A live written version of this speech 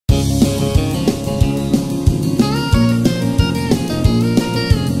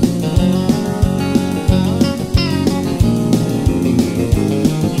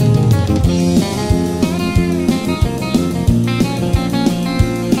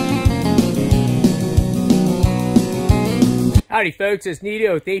Howdy folks, it's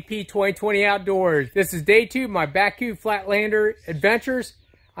Nito with AP 2020 Outdoors. This is day 2 of my Bakcou Flatlander adventures.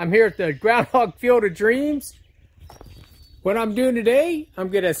 I'm here at the Groundhog Field of Dreams. What I'm doing today, I'm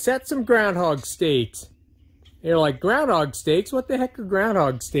going to set some groundhog stakes. You're like, groundhog stakes? What the heck are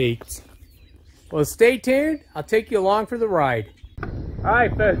groundhog stakes? Well, stay tuned. I'll take you along for the ride.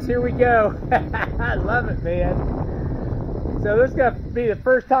 Alright folks, here we go. I love it, man. So this is going to be the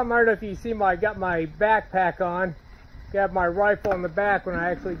first time, I don't know if you see I got my backpack on. Got my rifle on the back when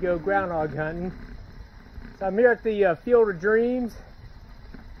I actually go groundhog hunting. So I'm here at the Field of Dreams,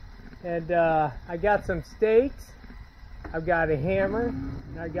 and I got some stakes. I've got a hammer,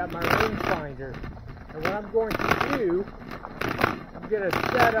 and I got my rangefinder. And what I'm going to do, I'm going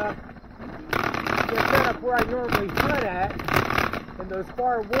to set up where I normally hunt at in those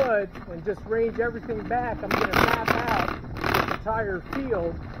far woods, and just range everything back. I'm going to map out the entire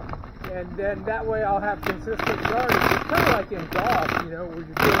field. And then that way I'll have consistent yardage. It's kind of like endorse, you know, where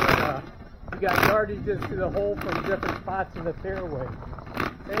you're doing, you got yardages to the hole from different spots in the fairway.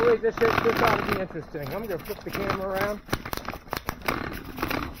 Anyway, this ought to be interesting. I'm going to flip the camera around.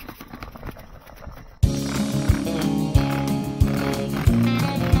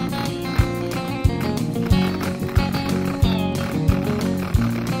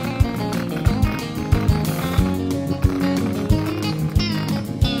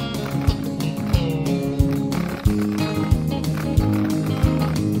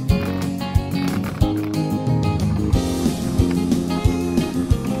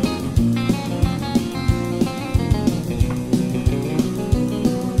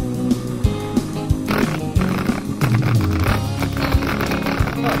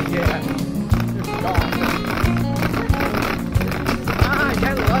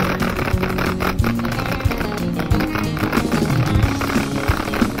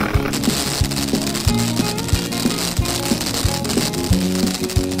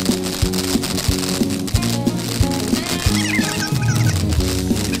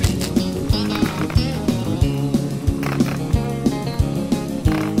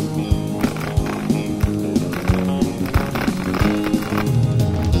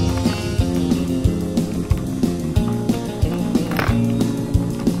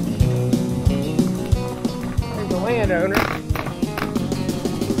 Landowner.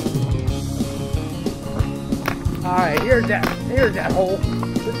 Alright, here's that hole.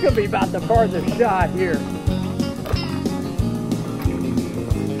 This is gonna be about the farthest shot here.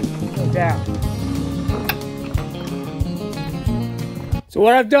 Go down. So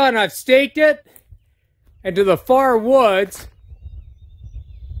what I've done, I've staked it into the far woods.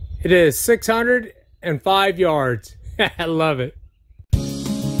 It is 605 yards. I love it.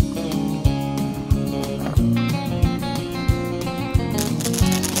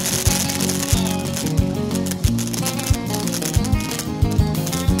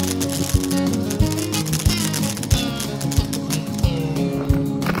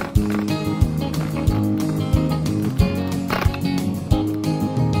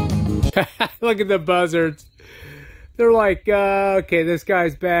 Look at the buzzards. They're like, okay, this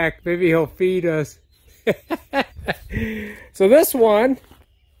guy's back. Maybe he'll feed us. So this one,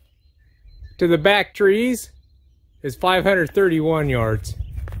 to the back trees, is 531 yards.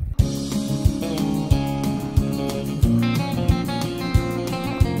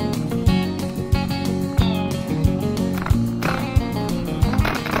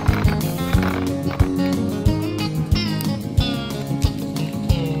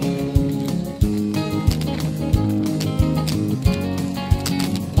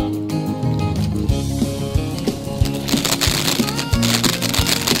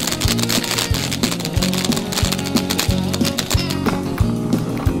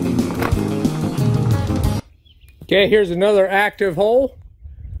 Okay, here's another active hole.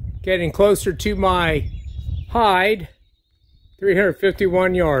 Getting closer to my hide.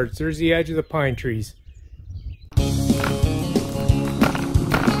 351 yards. There's the edge of the pine trees.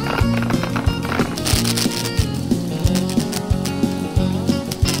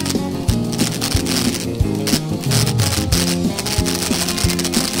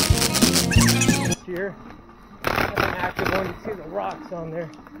 Here, that's an active one. You see the rocks on there.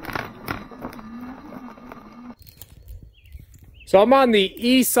 So I'm on the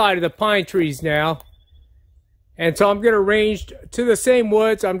east side of the pine trees now. And so I'm going to range to the same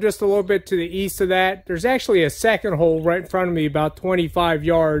woods. I'm just a little bit to the east of that. There's actually a second hole right in front of me, about 25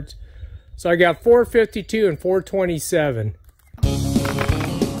 yards. So I got 452 and 427.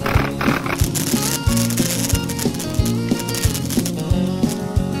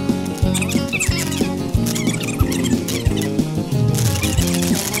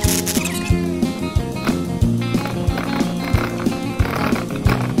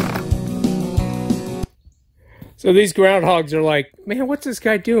 So these groundhogs are like, man, what's this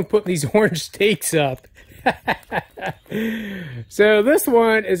guy doing putting these orange stakes up? So this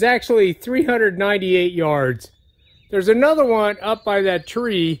one is actually 398 yards. There's another one up by that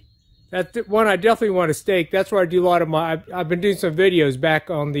tree. That's the one I definitely want to stake. That's where I do a lot of my, I've been doing some videos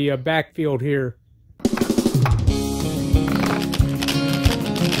back on the backfield here.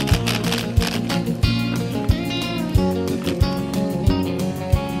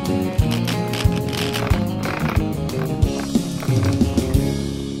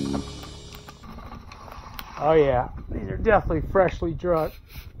 Oh yeah, these are definitely freshly dug.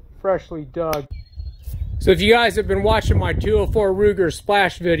 So if you guys have been watching my 204 Ruger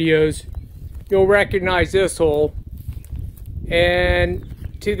splash videos, you'll recognize this hole.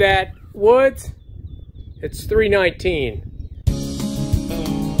 And to that woods, it's 319.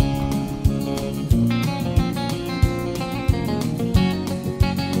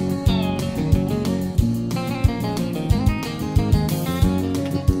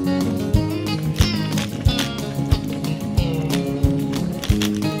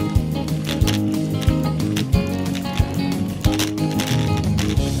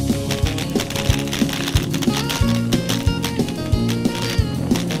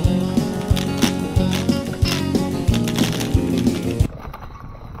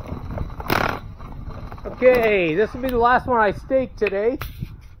 Okay, this will be the last one I stake today.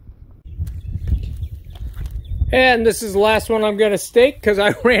 And this is the last one I'm going to stake because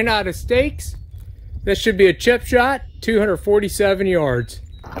I ran out of stakes. This should be a chip shot, 247 yards.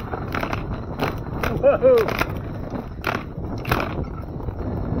 Whoa!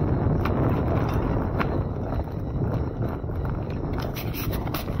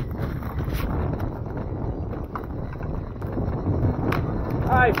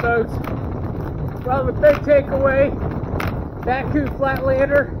 Alright folks, well, the big takeaway, Bakcou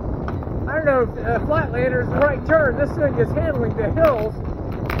Flatlander. I don't know if Flatlander is the right term. This thing is handling the hills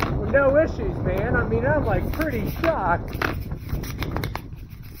with no issues, man. I mean, I'm like pretty shocked.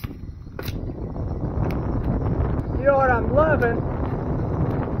 You know what I'm loving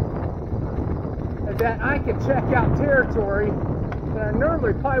is that I can check out territory that I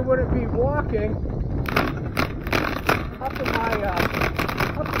normally probably wouldn't be walking up to my bike.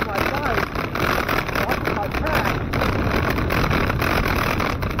 My pack.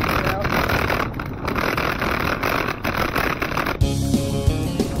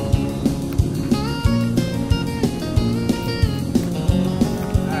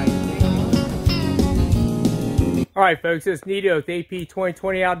 All right, folks, this is Nito with AP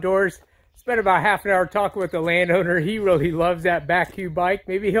 2020 Outdoors. Spent about half an hour talking with the landowner. He really loves that Bakcou bike.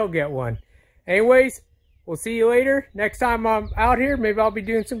 Maybe he'll get one. Anyways, we'll see you later. Next time I'm out here, maybe I'll be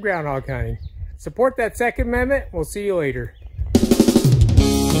doing some groundhog hunting. Support that Second Amendment. We'll see you later.